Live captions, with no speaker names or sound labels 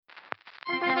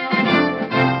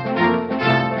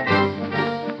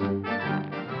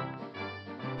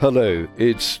Hello,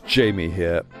 it's Jamie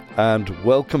here, and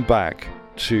welcome back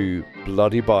to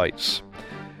Bloody Bites.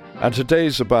 And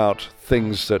today's about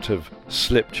things that have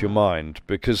slipped your mind,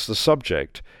 because the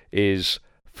subject is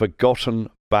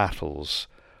forgotten battles,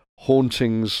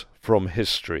 hauntings from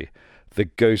history, the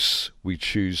ghosts we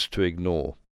choose to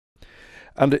ignore.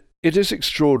 And it is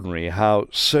extraordinary how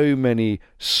so many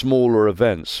smaller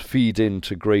events feed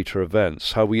into greater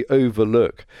events, how we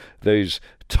overlook those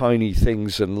tiny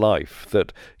things in life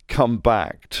that come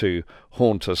back to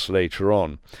haunt us later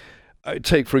on.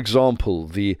 Take, for example,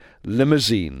 the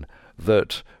limousine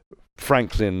that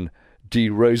Franklin D.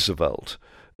 Roosevelt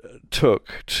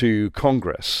took to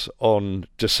Congress on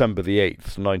December the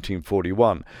 8th,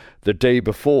 1941, the day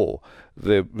before.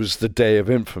 There was the day of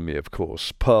infamy, of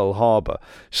course, Pearl Harbor.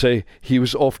 So he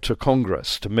was off to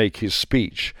Congress to make his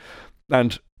speech,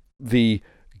 and the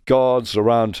guards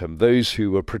around him, those who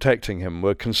were protecting him,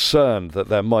 were concerned that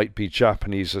there might be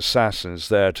Japanese assassins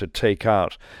there to take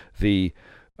out the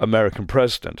American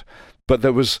president. But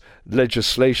there was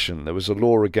legislation, there was a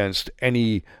law against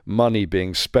any money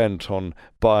being spent on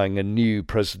buying a new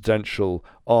presidential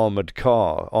armoured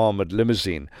car, armoured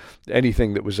limousine.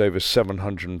 Anything that was over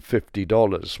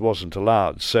 $750 wasn't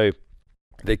allowed. So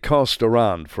they cast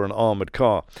around for an armoured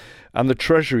car. And the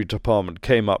Treasury Department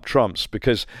came up trumps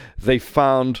because they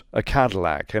found a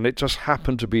Cadillac, and it just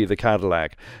happened to be the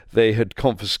Cadillac they had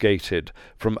confiscated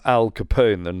from Al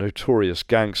Capone, the notorious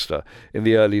gangster, in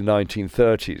the early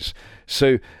 1930s.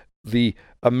 So the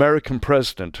American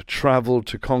president travelled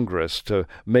to Congress to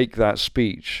make that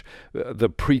speech, the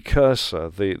precursor,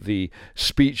 the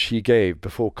speech he gave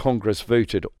before Congress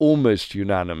voted almost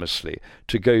unanimously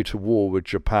to go to war with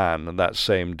Japan on that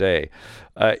same day,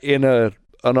 in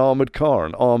an armoured car,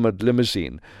 an armoured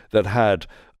limousine that had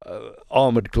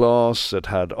armoured glass, that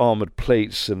had armoured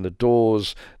plates in the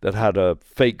doors, that had a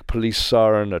fake police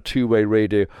siren, a two-way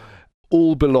radio,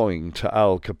 all belonging to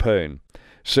Al Capone.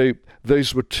 So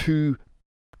those were two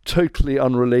totally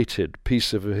unrelated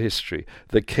pieces of history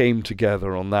that came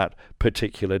together on that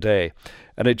particular day.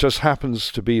 And it just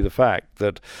happens to be the fact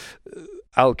that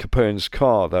Al Capone's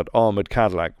car, that armoured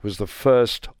Cadillac, was the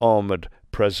first armoured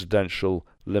presidential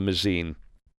limousine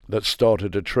that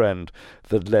started a trend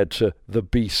that led to the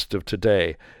beast of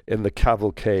today in the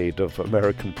cavalcade of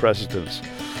American presidents.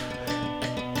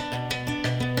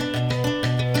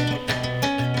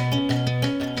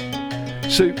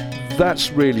 So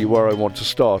that's really where I want to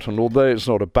start, and although it's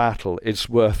not a battle, it's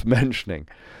worth mentioning.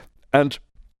 And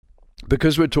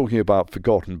because we're talking about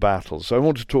forgotten battles, I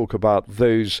want to talk about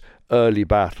those early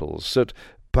battles that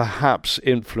perhaps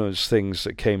influenced things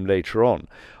that came later on.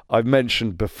 I've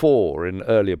mentioned before in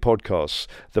earlier podcasts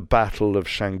the Battle of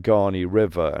Shangani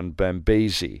River and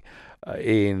Benghazi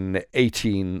in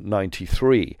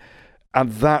 1893.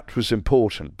 And that was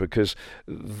important because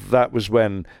that was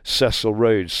when Cecil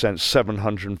Rhodes sent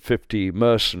 750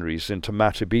 mercenaries into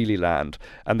Matabeleland,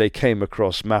 and they came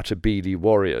across Matabele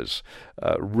warriors,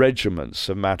 regiments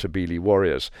of Matabele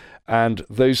warriors. And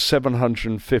those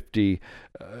 750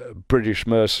 British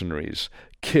mercenaries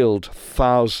killed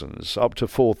thousands, up to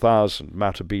 4,000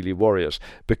 Matabele warriors,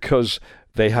 because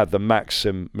they had the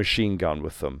Maxim machine gun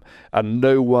with them. And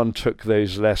no one took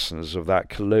those lessons of that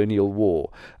colonial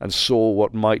war and saw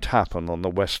what might happen on the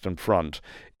Western Front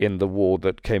in the war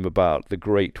that came about, the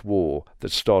Great War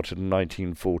that started in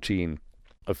 1914,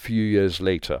 a few years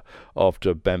later,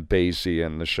 after Benghazi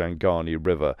and the Shangani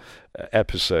River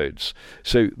episodes.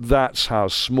 So that's how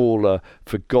smaller,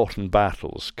 forgotten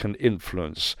battles can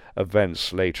influence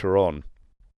events later on.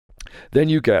 Then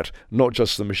you get not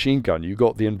just the machine gun, you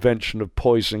got the invention of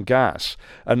poison gas,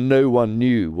 and no one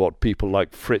knew what people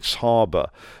like Fritz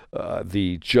Haber,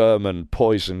 the German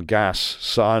poison gas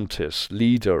scientist,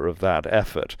 leader of that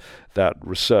effort, that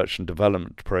research and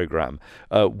development program,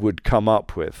 would come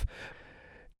up with.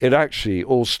 It actually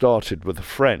all started with the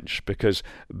French, because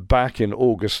back in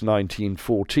August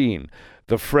 1914,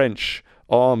 the French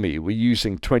army were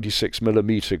using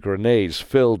 26mm grenades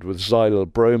filled with xylyl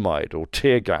bromide or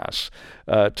tear gas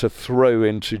to throw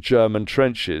into German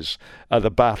trenches at the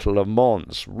Battle of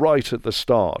Mons right at the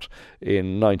start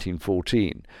in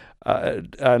 1914,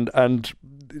 and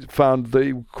found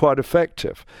they were quite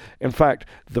effective. In fact,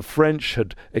 the French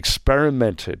had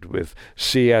experimented with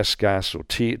CS gas or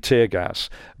tear gas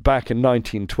back in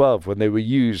 1912 when they were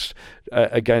used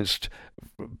against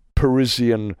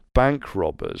Parisian bank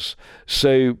robbers.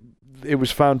 So it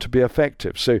was found to be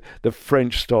effective. So the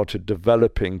French started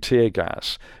developing tear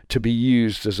gas to be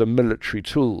used as a military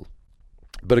tool.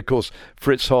 But of course,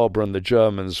 Fritz Haber and the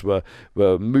Germans were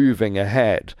moving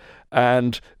ahead,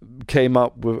 and came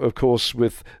up, with, of course,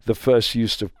 with the first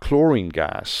use of chlorine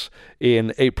gas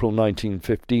in April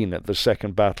 1915 at the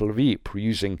Second Battle of Ypres,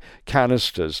 using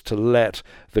canisters to let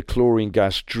the chlorine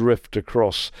gas drift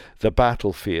across the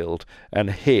battlefield and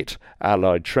hit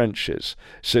Allied trenches.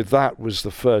 So that was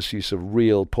the first use of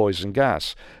real poison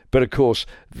gas. But of course,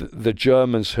 the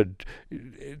Germans had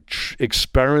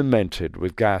experimented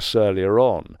with gas earlier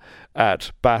on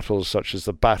at battles such as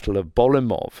the Battle of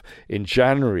Bolimov in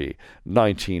January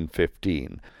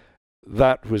 1915.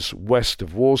 That was west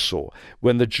of Warsaw,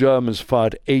 when the Germans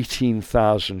fired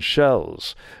 18,000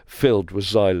 shells filled with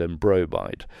xylem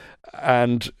bromide.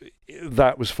 And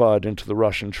that was fired into the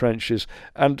Russian trenches,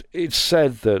 and it's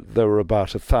said that there were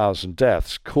about 1,000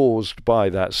 deaths caused by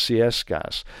that CS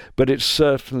gas, but it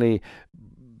certainly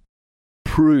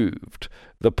proved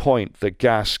the point that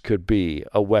gas could be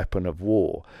a weapon of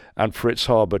war, and Fritz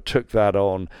Haber took that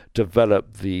on,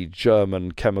 developed the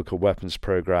German chemical weapons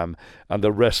program, and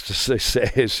the rest, as they say,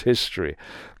 is history.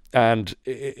 And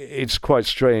it's quite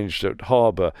strange that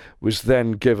Haber was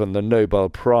then given the Nobel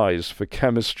Prize for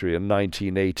Chemistry in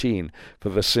 1918 for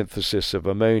the synthesis of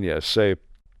ammonia. So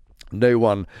no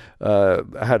one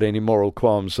had any moral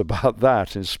qualms about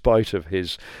that, in spite of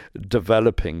his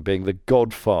being the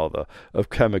godfather of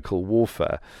chemical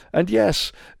warfare. And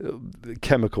yes,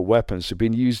 chemical weapons had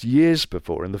been used years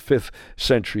before. In the 5th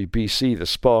century BC, the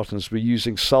Spartans were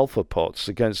using sulfur pots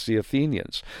against the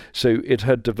Athenians. So it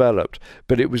had developed,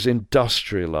 but it was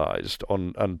industrialized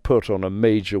and put on a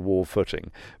major war footing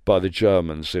by the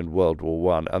Germans in World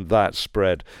War I, and that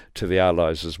spread to the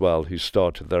Allies as well, who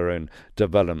started their own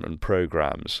development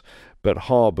programs. But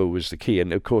Haber was the key,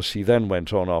 and of course he then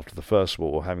went on after the First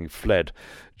War, having fled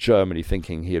Germany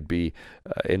thinking he'd be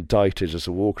indicted as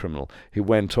a war criminal. He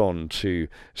went on to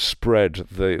spread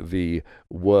the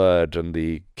word and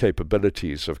the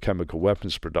capabilities of chemical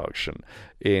weapons production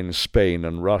in Spain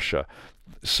and Russia.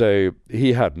 So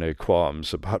he had no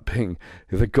qualms about being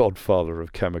the godfather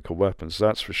of chemical weapons,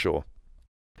 that's for sure.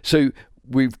 So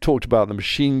we've talked about the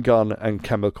machine gun and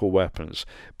chemical weapons,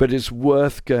 but it's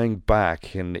worth going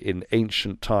back in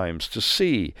ancient times to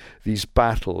see these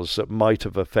battles that might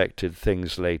have affected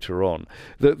things later on,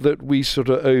 that we sort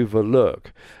of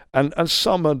overlook. And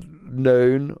some are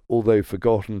known, although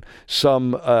forgotten.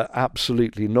 Some are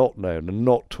absolutely not known and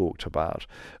not talked about.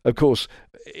 Of course,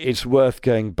 it's worth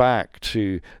going back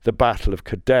to the Battle of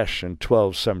Kadesh in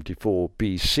 1274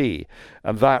 BC,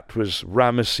 and that was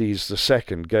Ramesses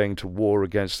II going to war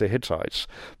against the Hittites.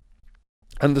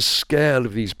 And the scale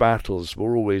of these battles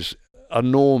were always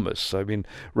enormous. I mean,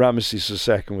 Ramesses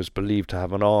II was believed to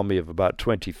have an army of about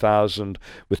 20,000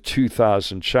 with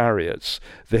 2,000 chariots.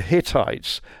 The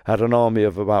Hittites had an army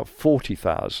of about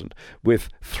 40,000 with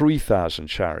 3,000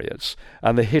 chariots,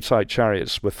 and the Hittite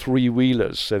chariots were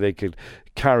three-wheelers, so they could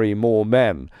carry more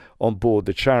men on board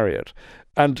the chariot.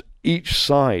 And each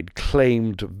side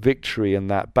claimed victory in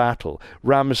that battle.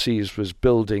 Ramesses was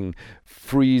building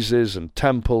friezes and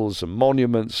temples and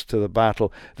monuments to the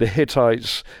battle. The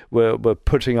Hittites were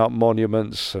putting up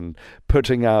monuments and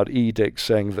putting out edicts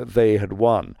saying that they had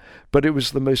won. But it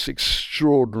was the most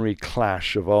extraordinary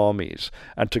clash of armies.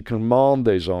 And to command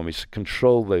those armies, to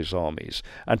control those armies,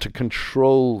 and to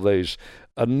control those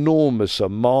enormous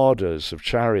armadas of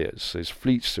chariots, those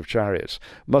fleets of chariots,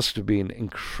 must have been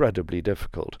incredibly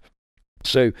difficult.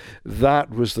 So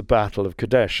that was the Battle of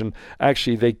Kadesh, and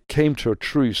actually they came to a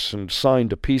truce and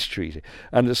signed a peace treaty,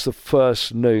 and it's the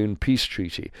first known peace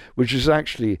treaty, which is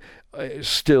actually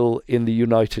still in the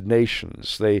United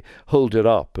Nations. They hold it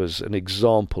up as an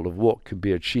example of what can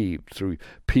be achieved through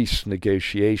peace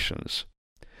negotiations.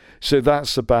 So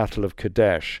that's the Battle of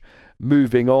Kadesh.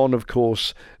 Moving on, of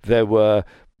course, there were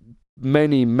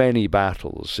many, many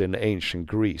battles in ancient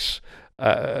Greece.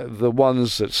 The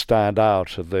ones that stand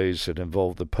out are those that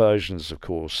involve the Persians, of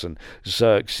course, and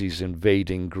Xerxes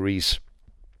invading Greece.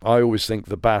 I always think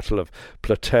the Battle of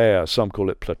Plataea, some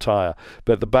call it Plataea,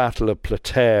 but the Battle of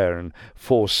Plataea in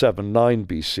 479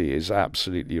 BC is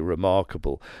absolutely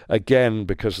remarkable, again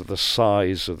because of the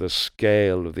size of the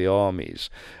scale of the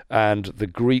armies. And the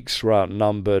Greeks were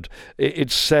outnumbered.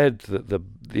 It's said that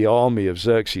the army of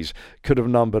Xerxes could have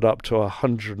numbered up to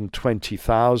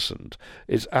 120,000.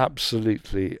 It's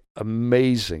absolutely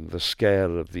amazing, the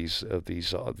scale of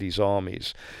these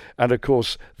armies. And of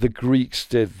course the Greeks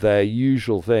did their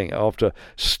usual thing. After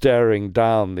staring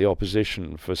down the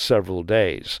opposition for several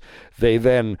days, they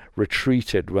then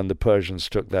retreated when the Persians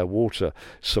took their water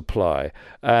supply,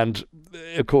 and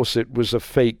of course it was a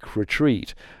fake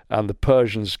retreat, and the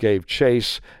Persians gave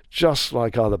chase, just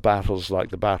like other battles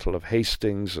like the Battle of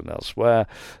Hastings and elsewhere.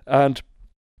 And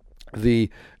the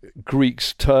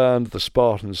Greeks turned, the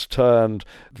Spartans turned,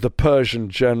 the Persian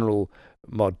general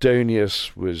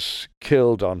Mardonius was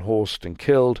killed, unhorsed and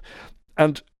killed.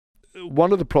 And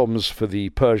one of the problems for the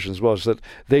Persians was that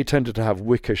they tended to have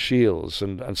wicker shields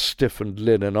and stiffened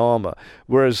linen armour,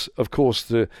 whereas, of course,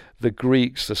 the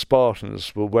Greeks, the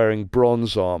Spartans, were wearing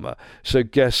bronze armour. So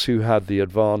guess who had the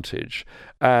advantage?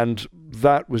 And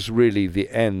that was really the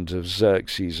end of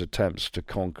Xerxes' attempts to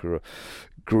conquer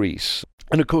Greece.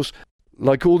 And of course,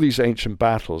 like all these ancient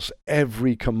battles,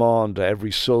 every commander,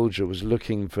 every soldier was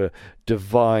looking for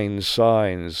divine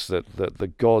signs that the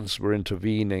gods were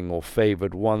intervening or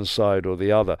favoured one side or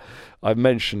the other. I've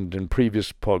mentioned in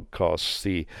previous podcasts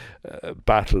the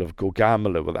Battle of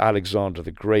Gaugamela with Alexander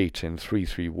the Great in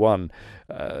 331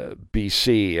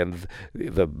 BC, and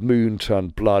the moon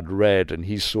turned blood red, and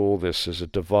he saw this as a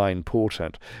divine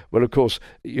portent. Well, of course,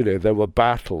 there were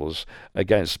battles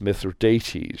against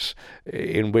Mithridates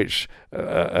in which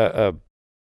a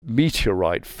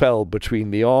meteorite fell between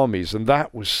the armies, and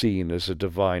that was seen as a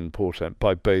divine portent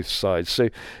by both sides. So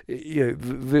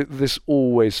this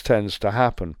always tends to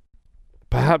happen.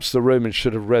 Perhaps the Romans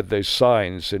should have read those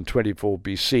signs in 24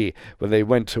 BC when they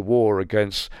went to war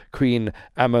against Queen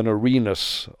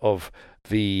Amenorenas of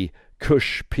the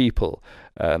Kush people.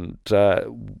 And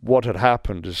what had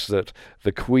happened is that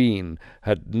the queen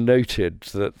had noted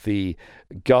that the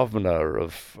governor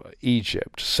of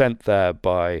Egypt, sent there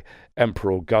by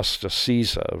Emperor Augustus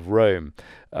Caesar of Rome,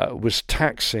 was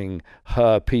taxing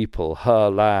her people, her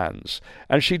lands,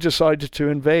 and she decided to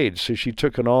invade. So she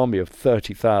took an army of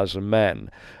 30,000 men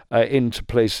into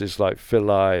places like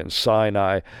Philae and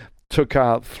Sinai, took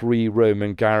out 3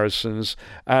 Roman garrisons,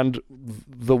 and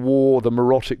the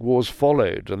Meroitic Wars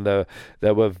followed, and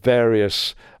there were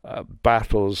various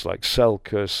battles like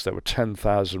Seleucus. There were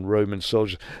 10,000 Roman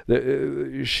soldiers.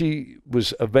 She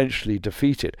was eventually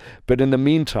defeated, but in the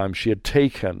meantime she had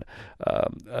taken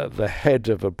the head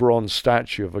of a bronze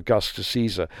statue of Augustus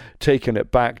Caesar, taken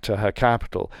it back to her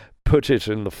capital, put it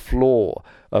in the floor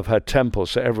of her temple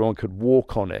so everyone could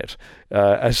walk on it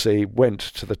as they went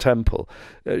to the temple.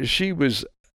 She was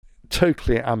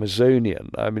totally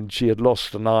Amazonian. I mean, she had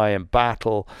lost an eye in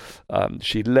battle.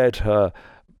 She led her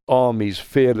armies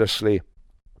fearlessly.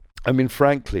 I mean,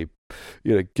 frankly,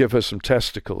 give her some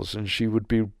testicles and she would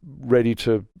be ready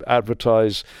to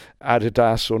advertise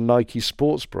Adidas or Nike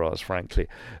sports bras, frankly.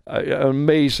 An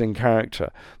amazing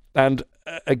character. And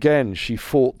again, she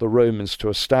fought the Romans to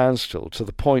a standstill, to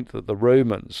the point that the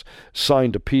Romans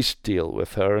signed a peace deal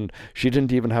with her, and she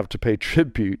didn't even have to pay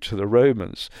tribute to the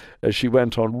Romans as she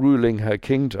went on ruling her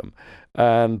kingdom.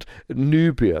 And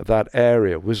Nubia, that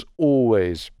area, was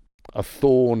always a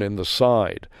thorn in the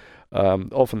side,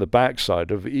 often the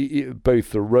backside of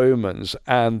both the Romans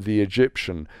and the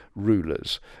Egyptian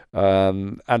rulers.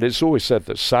 And it's always said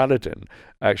that Saladin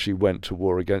actually went to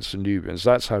war against the Nubians.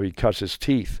 That's how he cut his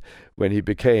teeth when he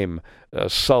became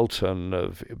Sultan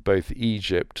of both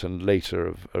Egypt and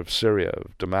later of Syria,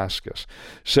 of Damascus.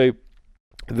 So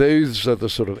those are the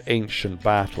sort of ancient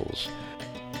battles.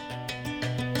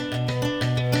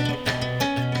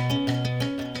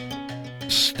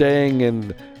 Staying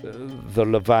in the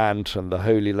Levant and the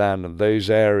Holy Land and those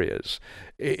areas,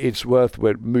 it's worth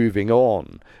moving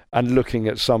on and looking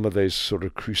at some of those sort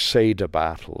of crusader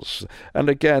battles. And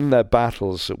again, they're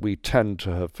battles that we tend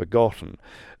to have forgotten.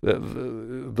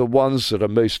 The ones that are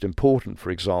most important,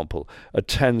 for example, are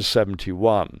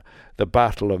 1071, the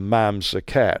Battle of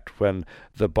Mamzakhet, when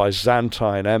the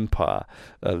Byzantine Empire,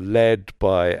 led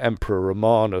by Emperor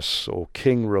Romanus or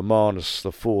King Romanus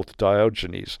IV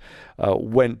Diogenes,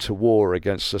 went to war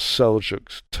against the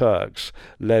Seljuk Turks,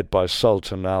 led by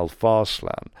Sultan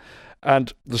Al-Farslan.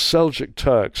 And the Seljuk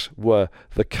Turks were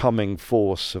the coming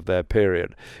force of their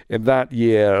period. In that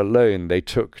year alone, they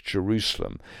took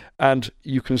Jerusalem. And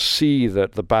you can see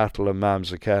that the Battle of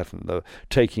Mamzakhet and the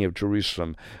taking of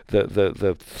Jerusalem,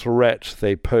 the threat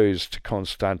they posed to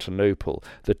Constantinople,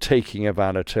 the taking of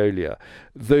Anatolia,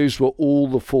 those were all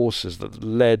the forces that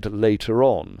led later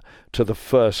on to the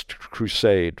First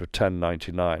Crusade of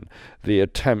 1099, the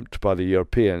attempt by the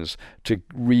Europeans to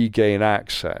regain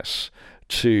access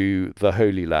to the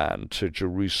Holy Land, to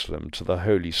Jerusalem, to the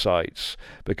holy sites,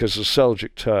 because the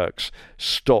Seljuk Turks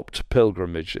stopped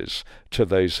pilgrimages to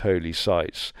those holy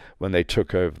sites when they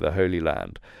took over the Holy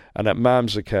Land. And at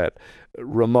Mamzakhet,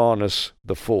 Romanus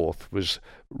IV was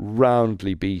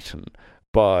roundly beaten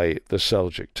by the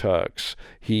Seljuk Turks.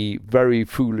 He very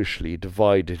foolishly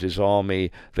divided his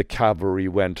army. The cavalry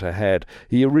went ahead.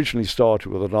 He originally started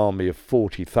with an army of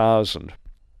 40,000.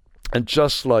 And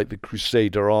just like the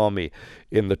Crusader army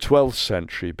in the 12th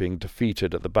century being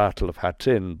defeated at the Battle of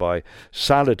Hattin by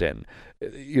Saladin,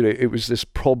 it was this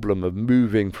problem of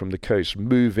moving from the coast,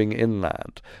 moving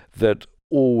inland, that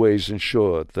always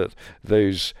ensured that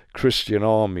those Christian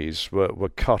armies were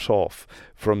cut off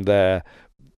from their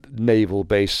naval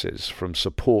bases, from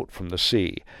support from the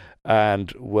sea,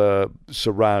 and were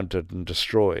surrounded and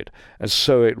destroyed. And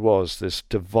so it was, this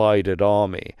divided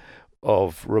army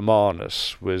of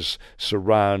Romanus was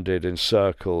surrounded,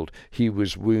 encircled. He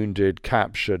was wounded,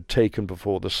 captured, taken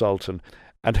before the Sultan.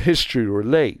 And history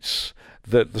relates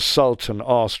that the Sultan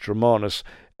asked Romanus,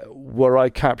 "Were I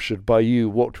captured by you,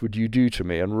 what would you do to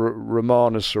me?" And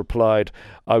Romanus replied,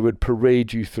 "I would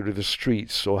parade you through the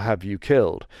streets or have you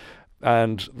killed."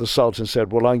 And the Sultan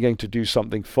said, "Well, I'm going to do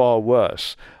something far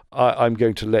worse. I'm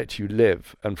going to let you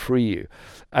live and free you."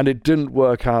 And it didn't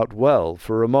work out well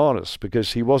for Romanus,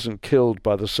 because he wasn't killed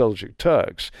by the Seljuk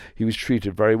Turks. He was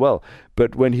treated very well.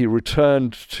 But when he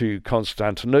returned to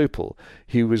Constantinople,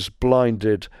 he was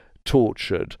blinded,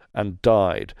 tortured, and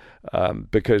died,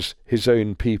 because his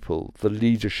own people, the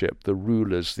leadership, the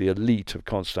rulers, the elite of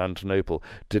Constantinople,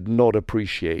 did not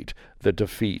appreciate the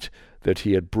defeat that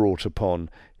he had brought upon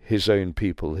his own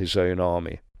people, his own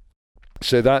army.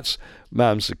 So that's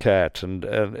Manzikert, and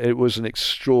it was an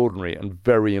extraordinary and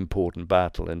very important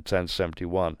battle in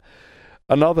 1071.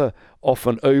 Another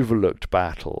often overlooked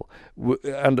battle,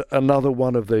 and another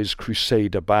one of those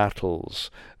Crusader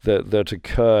battles that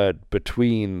occurred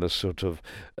between the sort of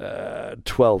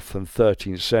 12th and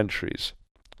 13th centuries,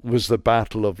 was the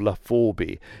Battle of La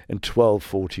Forbie in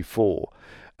 1244.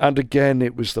 And again,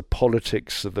 it was the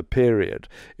politics of the period.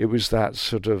 It was that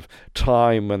sort of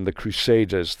time when the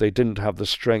Crusaders, they didn't have the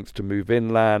strength to move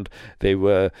inland. They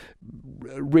were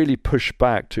really pushed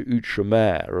back to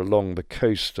Outremer along the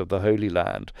coast of the Holy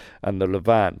Land and the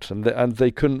Levant, and they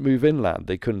couldn't move inland.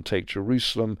 They couldn't take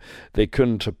Jerusalem. They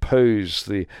couldn't oppose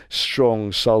the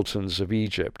strong sultans of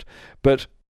Egypt. But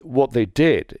what they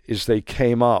did is they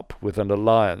came up with an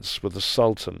alliance with the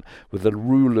Sultan, with the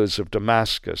rulers of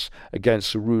Damascus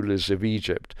against the rulers of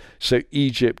Egypt. So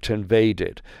Egypt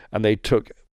invaded, and they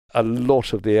took a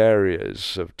lot of the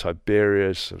areas of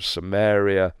Tiberias, of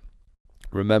Samaria.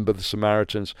 Remember the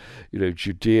Samaritans,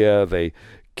 Judea. They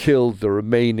killed the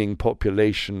remaining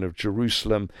population of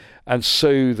Jerusalem, and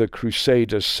so the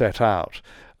Crusaders set out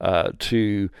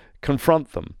to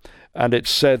confront them. And it's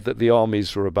said that the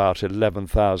armies were about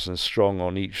 11,000 strong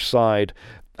on each side,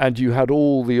 and you had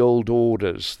all the old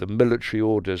orders, the military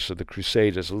orders of the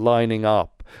Crusaders, lining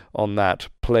up on that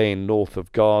plain north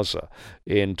of Gaza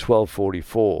in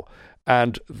 1244,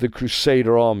 and the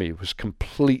Crusader army was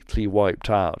completely wiped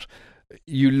out.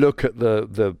 You look at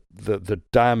the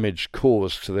damage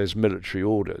caused to those military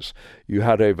orders. You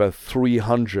had over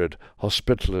 300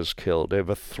 Hospitallers killed,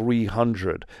 over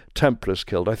 300 Templars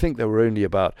killed. I think there were only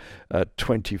about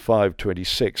 25,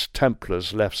 26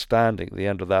 Templars left standing at the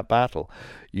end of that battle.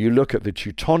 You look at the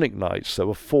Teutonic Knights, there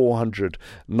were 400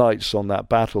 knights on that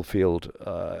battlefield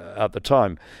at the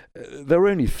time. There were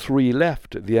only 3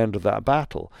 left at the end of that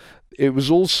battle. It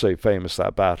was also famous,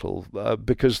 that battle,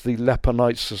 because the Leper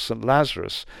Knights of St.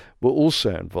 Lazarus were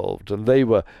also involved, and they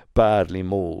were badly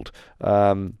mauled.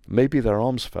 Maybe their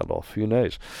arms fell off, who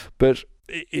knows. But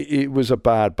it was a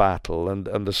bad battle, and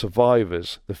the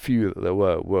survivors, the few that there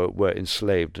were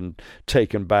enslaved and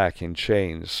taken back in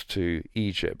chains to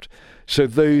Egypt. So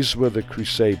those were the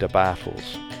Crusader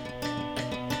battles.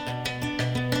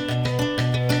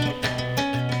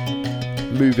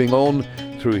 Moving on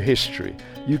through history,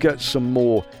 you get some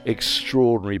more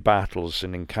extraordinary battles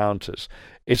and encounters.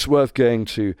 It's worth going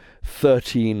to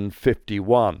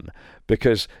 1351,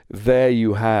 because there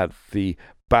you had the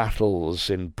battles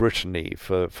in Brittany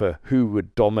for who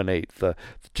would dominate the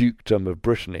dukedom of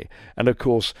Brittany. And of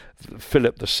course,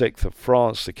 Philip VI of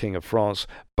France, the King of France,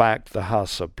 backed the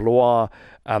House of Blois,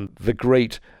 and the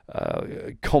great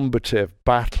combative,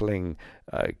 battling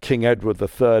King Edward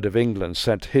III of England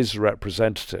sent his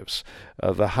representatives,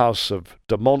 the House of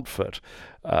de Montfort,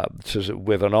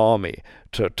 with an army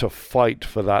to fight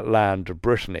for that land of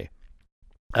Brittany.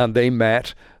 And they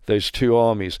met, those two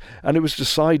armies, and it was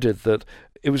decided that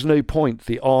it was no point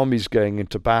the armies going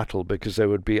into battle, because there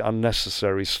would be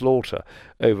unnecessary slaughter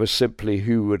over simply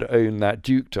who would own that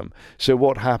dukedom. So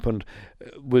what happened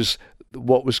was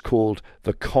what was called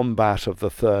the Combat of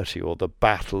the 30, or the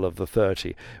Battle of the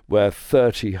 30, where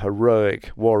 30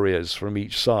 heroic warriors from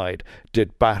each side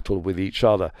did battle with each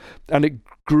other. And it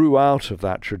grew out of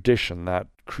that tradition, that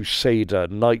Crusader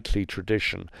knightly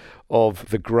tradition of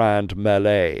the grand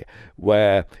melee,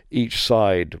 where each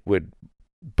side would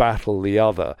battle the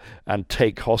other and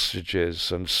take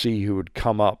hostages and see who would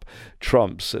come up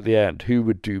trumps at the end, who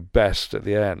would do best at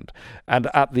the end. And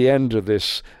at the end of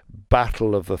this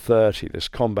Battle of the 30, this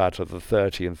combat of the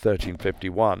 30 in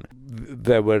 1351,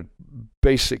 there were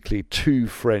basically 2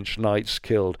 French knights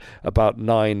killed, about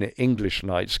 9 English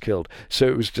knights killed. So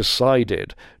it was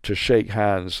decided to shake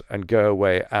hands and go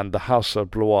away, and the House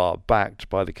of Blois, backed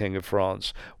by the King of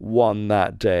France, won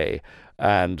that day.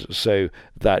 And so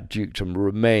that dukedom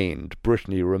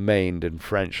Brittany remained in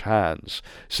French hands.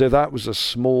 So that was a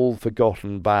small,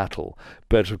 forgotten battle,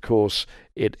 but of course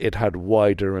it had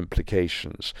wider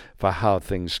implications for how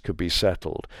things could be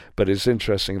settled. But it's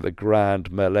interesting the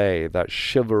grand melee, that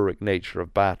chivalric nature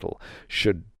of battle,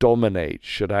 should dominate,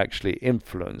 should actually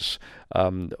influence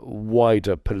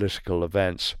wider political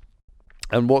events.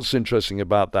 And what's interesting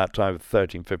about that time of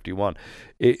 1351,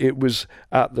 it was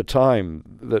at the time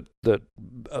that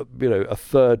a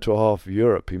third to a half of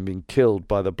Europe had been killed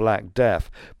by the Black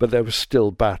Death, but there were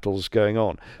still battles going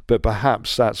on. But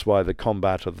perhaps that's why the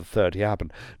combat of the 30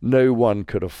 happened. No one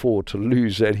could afford to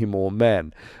lose any more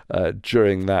men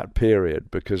during that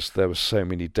period because there were so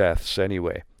many deaths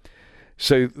anyway.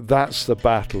 So that's the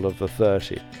Battle of the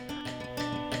 30.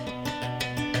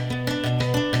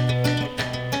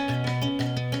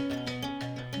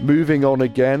 Moving on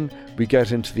again, we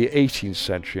get into the 18th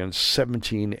century and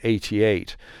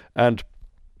 1788, and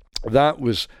that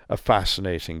was a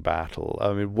fascinating battle.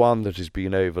 I mean, one that has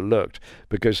been overlooked,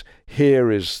 because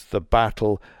here is the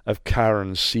Battle of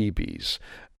Caron-Sebes,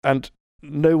 and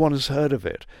no one has heard of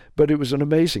it, but it was an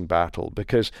amazing battle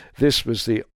because this was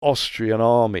the Austrian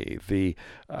army, the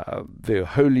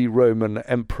Holy Roman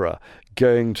Emperor,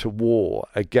 going to war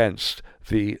against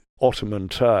the Ottoman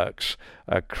Turks,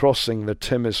 crossing the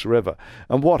Timis River.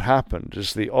 And what happened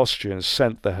is the Austrians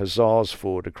sent the Hussars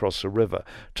forward across the river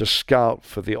to scout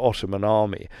for the Ottoman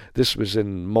army. This was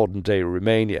in modern-day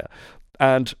Romania.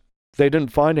 And they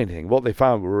didn't find anything. What they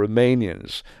found were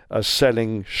Romanians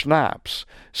selling schnapps.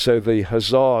 So the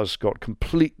Hussars got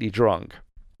completely drunk.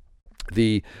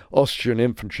 The Austrian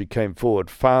infantry came forward,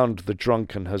 found the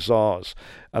drunken Hussars,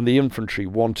 and the infantry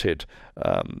wanted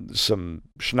some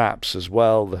schnapps as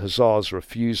well. The Hussars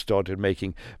refused, started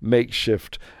making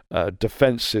makeshift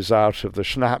defences out of the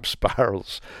schnapps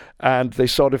barrels, and they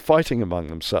started fighting among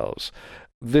themselves.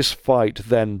 This fight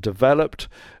then developed.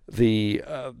 The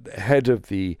head of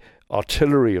the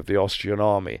artillery of the Austrian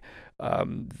army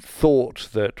thought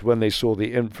that when they saw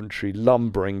the infantry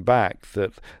lumbering back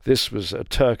that this was a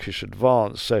Turkish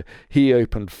advance, so he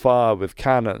opened fire with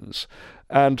cannons,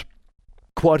 and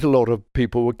quite a lot of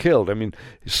people were killed. I mean,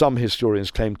 some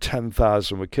historians claim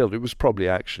 10,000 were killed. It was probably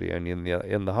actually only in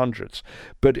the hundreds,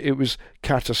 but it was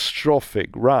catastrophic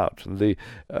rout. And the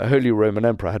Holy Roman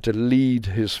Emperor had to lead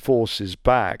his forces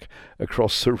back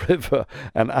across the river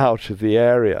and out of the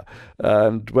area.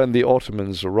 And when the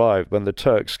Ottomans arrived, when the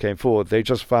Turks came forward, they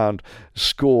just found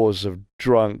scores of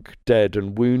drunk, dead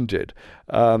and wounded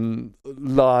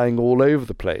lying all over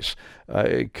the place.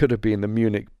 It could have been the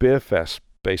Munich Beer Fest,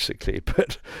 basically,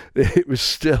 but it was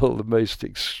still the most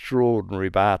extraordinary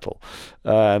battle,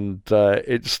 and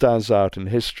it stands out in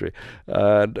history.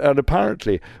 And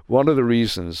apparently one of the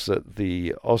reasons that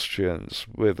the Austrians,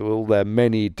 with all their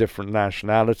many different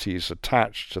nationalities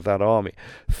attached to that army,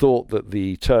 thought that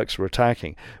the Turks were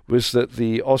attacking was that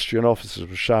the Austrian officers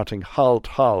were shouting "Halt,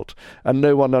 halt," and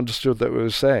no one understood what they were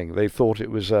saying. They thought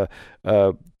it was a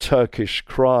Turkish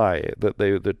cry, that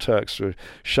the Turks were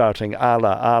shouting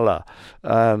 "Allah, Allah,"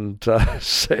 and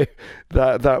so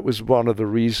that was one of the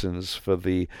reasons for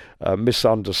the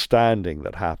misunderstanding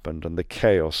that happened and the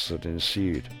chaos that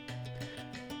ensued.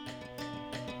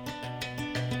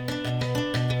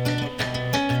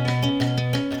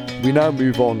 We now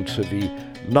move on to the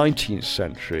 19th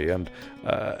century, and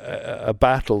a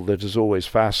battle that has always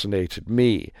fascinated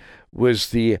me was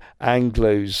the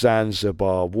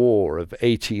Anglo-Zanzibar War of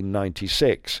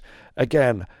 1896.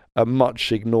 Again, a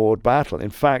much ignored battle. In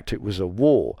fact, it was a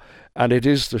war, and it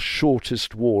is the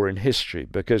shortest war in history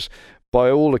because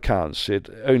by all accounts it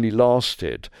only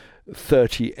lasted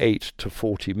 38 to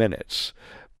 40 minutes.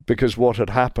 Because what had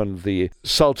happened, the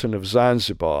Sultan of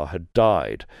Zanzibar had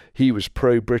died. He was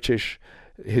pro-British.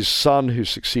 His son, who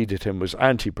succeeded him, was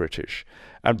anti-British.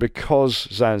 And because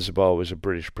Zanzibar was a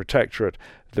British protectorate,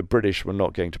 the British were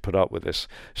not going to put up with this.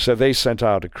 So they sent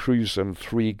out a cruiser and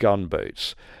 3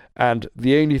 gunboats. And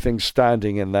the only thing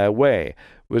standing in their way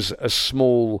was a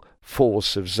small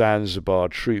force of Zanzibar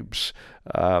troops,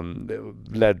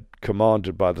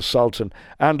 commanded by the Sultan,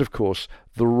 and of course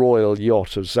the Royal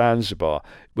Yacht of Zanzibar,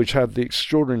 which had the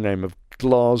extraordinary name of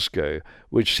Glasgow,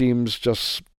 which seems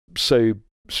just so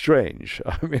strange.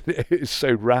 I mean, it's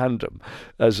so random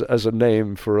as a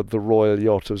name for the Royal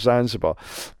Yacht of Zanzibar.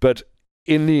 But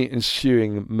in the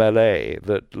ensuing melee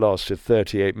that lasted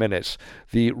 38 minutes,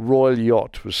 the Royal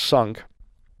Yacht was sunk,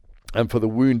 and for the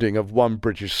wounding of one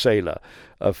British sailor,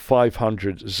 of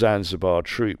 500 Zanzibar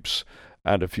troops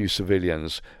and a few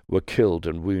civilians were killed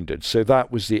and wounded. So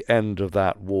that was the end of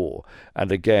that war.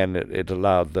 And again, it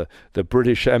allowed the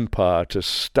British Empire to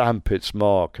stamp its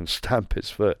mark and stamp its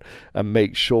foot and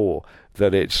make sure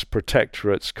that its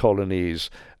protectorates, colonies,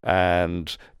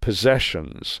 and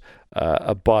possessions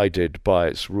abided by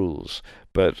its rules.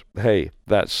 But hey,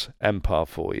 that's empire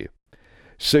for you.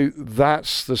 So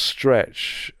that's the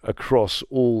stretch across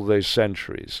all those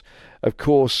centuries. Of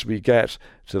course, we get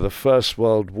to the First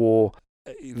World War.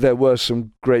 There were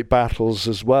some great battles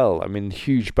as well. I mean,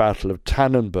 huge battle of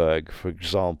Tannenberg, for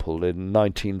example, in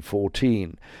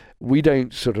 1914. We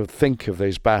don't sort of think of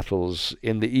those battles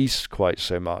in the East quite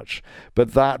so much,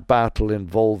 but that battle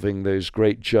involving those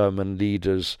great German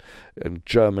leaders and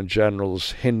German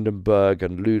generals, Hindenburg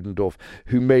and Ludendorff,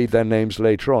 who made their names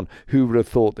later on. Who would have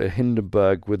thought that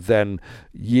Hindenburg would then,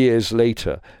 years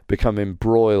later, become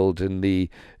embroiled in the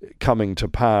coming to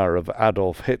power of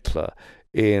Adolf Hitler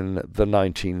in the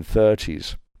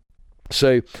 1930s.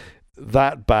 So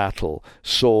that battle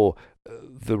saw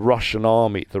the Russian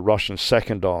army, the Russian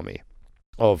Second Army,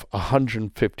 of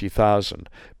 150,000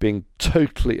 being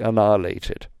totally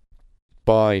annihilated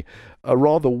by a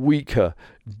rather weaker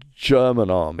German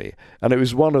army. And it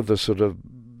was one of the sort of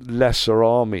lesser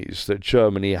armies that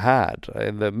Germany had,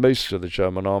 and that most of the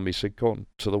German armies had gone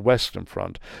to the Western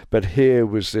Front. But here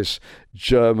was this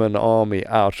German army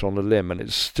out on a limb, and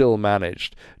it still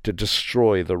managed to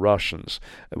destroy the Russians,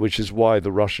 which is why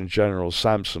the Russian general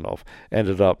Samsonov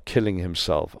ended up killing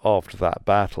himself after that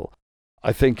battle.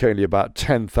 I think only about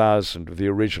 10,000 of the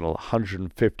original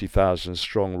 150,000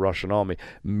 strong Russian army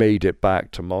made it back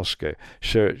to Moscow.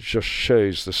 So it just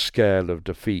shows the scale of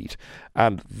defeat.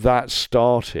 And that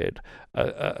started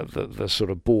the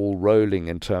sort of ball rolling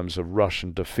in terms of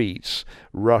Russian defeats,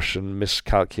 Russian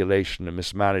miscalculation and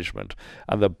mismanagement.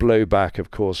 And the blowback, of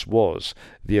course, was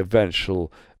the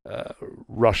eventual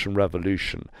Russian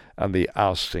Revolution and the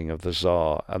ousting of the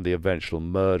Tsar and the eventual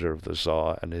murder of the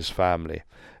Tsar and his family,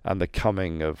 and the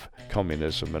coming of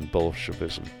communism and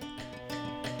Bolshevism.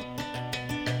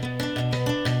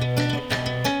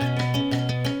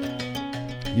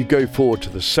 You go forward to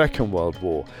the Second World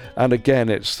War, and again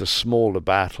it's the smaller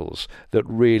battles that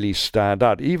really stand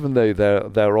out, even though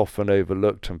they're often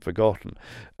overlooked and forgotten.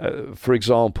 For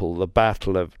example, the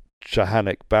Battle of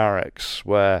Chahanik Barracks,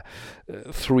 where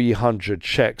 300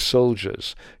 Czech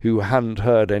soldiers who hadn't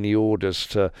heard any orders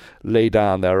to lay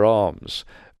down their arms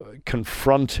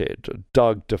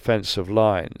dug defensive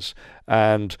lines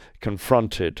and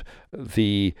confronted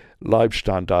the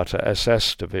Leibstandarte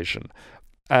SS division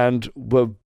and were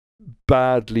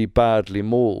badly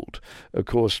mauled. Of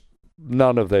course,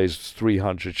 none of those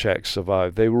 300 Czechs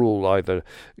survived. They were all either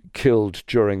killed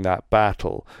during that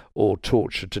battle or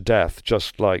tortured to death,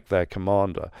 just like their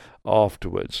commander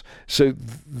afterwards. So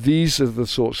these are the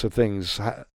sorts of things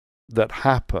that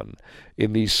happen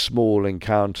in these small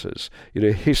encounters.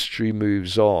 History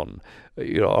moves on.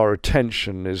 Our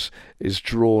attention is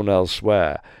drawn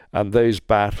elsewhere, and those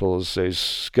battles, those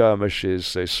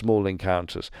skirmishes, those small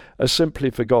encounters are simply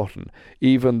forgotten,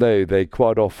 even though they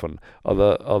quite often are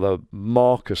the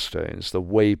marker stones, the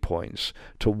waypoints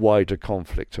to wider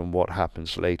conflict and what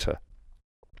happens later.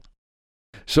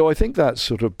 So I think that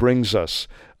sort of brings us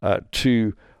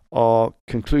to our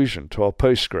conclusion, to our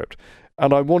postscript.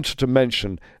 And I wanted to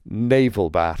mention naval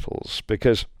battles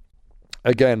because,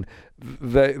 again,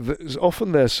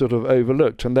 often they're sort of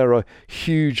overlooked, and there are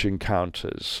huge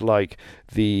encounters like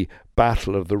the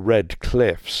Battle of the Red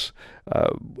Cliffs,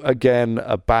 again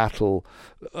a battle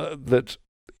that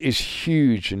is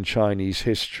huge in Chinese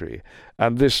history,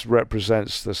 and this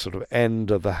represents the sort of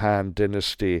end of the Han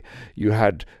Dynasty. You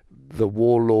had the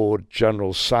warlord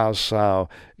General Cao Cao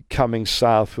coming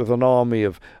south with an army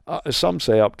of, some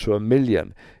say, up to 1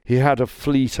 million. He had a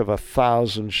fleet of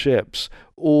 1,000 ships,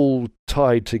 all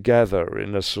tied together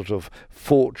in a sort of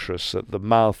fortress at the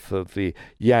mouth of the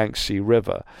Yangtze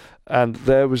River. And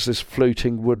there was this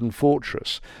floating wooden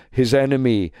fortress. His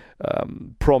enemy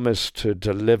promised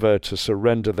to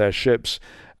surrender their ships,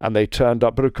 and they turned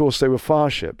up, but of course they were fire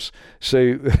ships.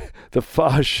 So the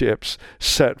fire ships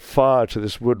set fire to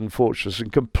this wooden fortress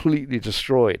and completely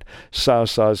destroyed Cao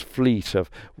Cao's fleet of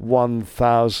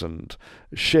 1,000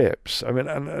 ships. I mean,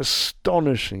 an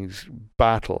astonishing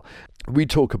battle. we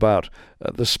talk about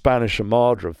the Spanish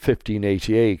Armada of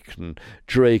 1588 and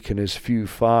Drake and his few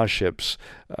fireships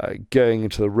going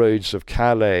into the roads of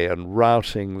Calais and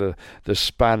routing the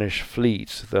Spanish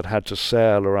fleet that had to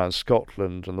sail around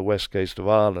Scotland and the west coast of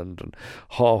Ireland, and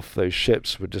half those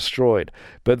ships were destroyed.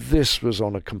 But this was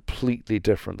on a completely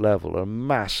different level, a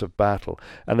massive battle.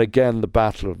 And again, the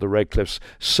Battle of the Red Cliffs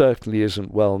certainly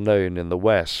isn't well known in the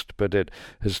West, but it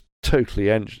has totally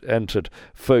entered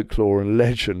folklore and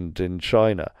legend in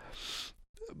China.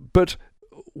 But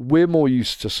we're more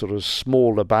used to sort of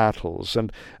smaller battles,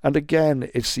 and again,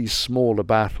 it's these smaller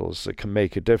battles that can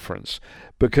make a difference.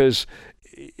 Because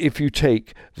if you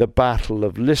take the Battle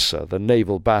of Lissa, the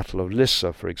naval battle of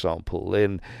Lissa, for example,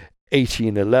 in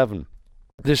 1811,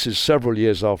 this is several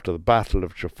years after the Battle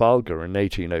of Trafalgar in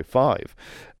 1805,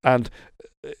 and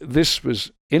this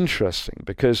was interesting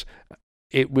because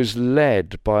it was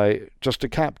led by just a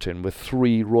captain with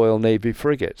 3 Royal Navy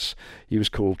frigates. He was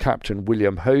called Captain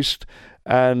William Hoste,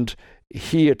 and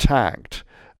he attacked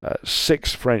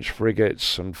 6 French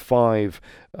frigates and 5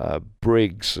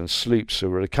 brigs and sloops who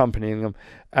were accompanying them,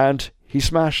 and he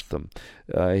smashed them.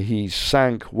 He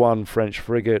sank 1 French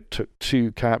frigate, took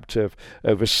 2 captive,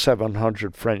 over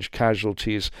 700 French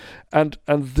casualties, and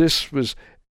this was,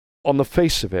 on the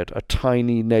face of it, a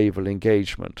tiny naval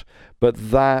engagement.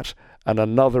 But that and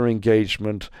another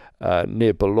engagement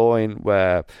near Boulogne,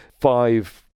 where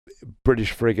 5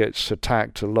 British frigates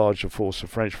attacked a larger force of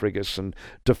French frigates and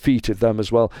defeated them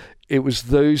as well. It was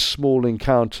those small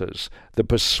encounters that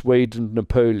persuaded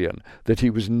Napoleon that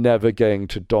he was never going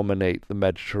to dominate the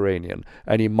Mediterranean,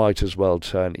 and he might as well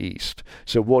turn east.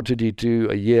 So what did he do?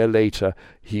 A year later,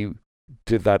 he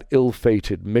did that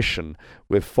ill-fated mission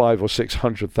with 500,000 or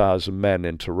 600,000 men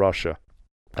into Russia.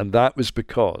 And that was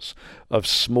because of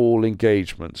small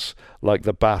engagements like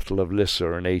the Battle of Lissa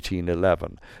in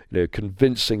 1811,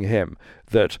 convincing him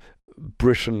that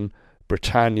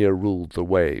Britannia ruled the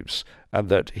waves, and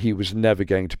that he was never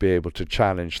going to be able to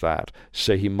challenge that,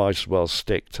 so he might as well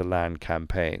stick to land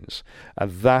campaigns.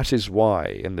 And that is why,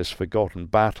 in this Forgotten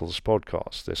Battles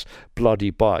podcast, this Bloody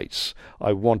Bites,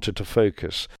 I wanted to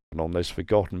focus on those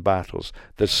forgotten battles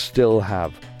that still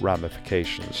have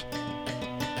ramifications.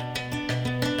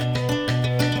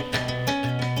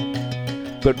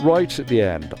 But right at the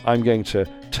end, I'm going to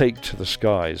take to the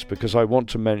skies, because I want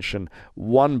to mention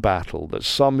one battle that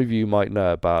some of you might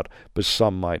know about, but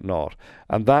some might not.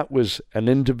 And that was an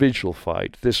individual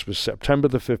fight. This was September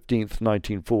the 15th,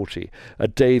 1940, a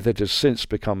day that has since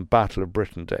become Battle of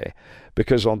Britain Day,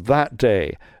 because on that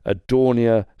day, a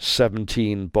Dornier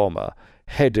 17 bomber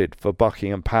headed for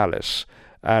Buckingham Palace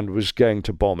and was going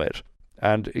to bomb it.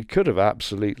 And it could have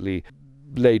absolutely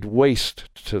laid waste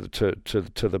to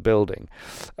the building,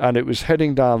 and it was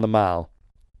heading down the Mall.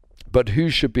 But who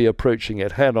should be approaching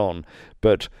it head on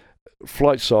but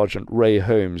Flight Sergeant Ray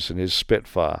Holmes in his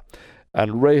Spitfire.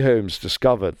 And Ray Holmes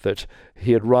discovered that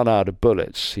he had run out of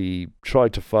bullets. He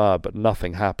tried to fire, but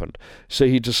nothing happened. So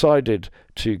he decided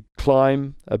to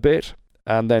climb a bit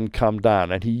and then come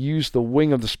down, and he used the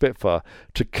wing of the Spitfire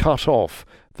to cut off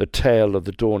the tail of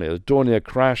the Dornier. The Dornier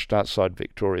crashed outside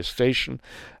Victoria Station,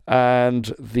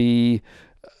 and the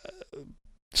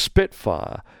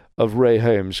Spitfire of Ray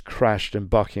Holmes crashed in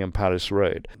Buckingham Palace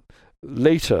Road.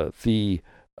 Later, the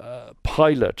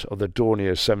pilot of the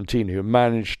Dornier 17, who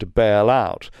managed to bail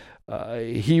out,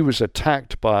 he was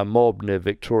attacked by a mob near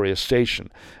Victoria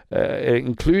Station,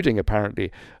 including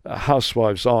apparently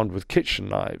housewives armed with kitchen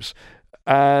knives,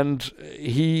 and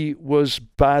he was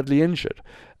badly injured.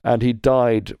 And he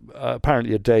died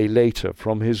apparently a day later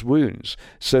from his wounds.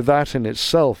 So that in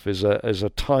itself is a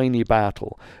tiny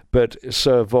battle, but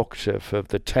so evocative of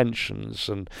the tensions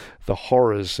and the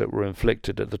horrors that were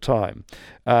inflicted at the time.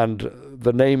 And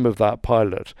the name of that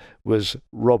pilot was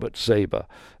Robert Zaber,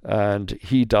 and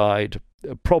he died,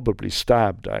 probably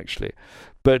stabbed actually.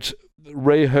 But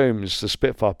Ray Holmes, the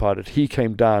Spitfire pilot, he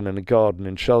came down in a garden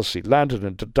in Chelsea, landed in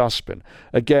a dustbin.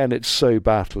 Again, it's so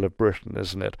Battle of Britain,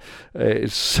 isn't it?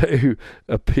 It so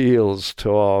appeals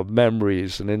to our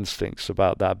memories and instincts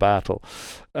about that battle.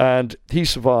 And he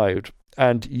survived.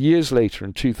 And years later,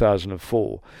 in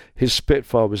 2004, his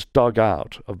Spitfire was dug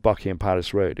out of Buckingham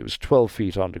Palace Road. It was 12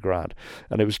 feet underground,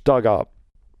 and it was dug up.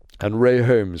 And Ray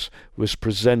Holmes was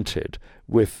presented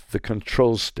with the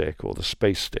control stick, or the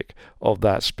space stick, of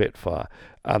that Spitfire,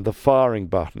 and the firing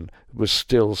button was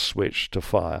still switched to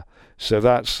fire. So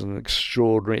that's an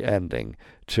extraordinary ending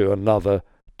to another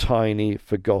tiny,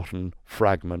 forgotten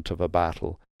fragment of a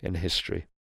battle in history.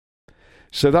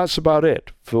 So that's about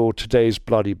it for today's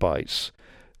Bloody Bites.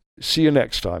 See you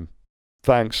next time.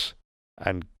 Thanks,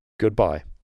 and goodbye.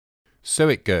 So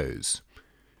it goes.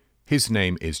 His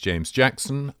name is James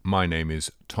Jackson. My name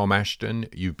is Tom Ashton.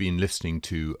 You've been listening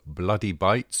to Bloody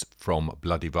Bites from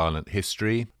Bloody Violent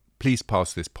History. Please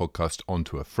pass this podcast on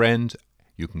to a friend.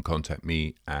 You can contact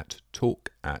me at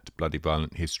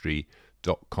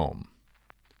talk@bloodyviolenthistory.com.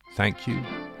 Thank you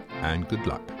and good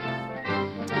luck.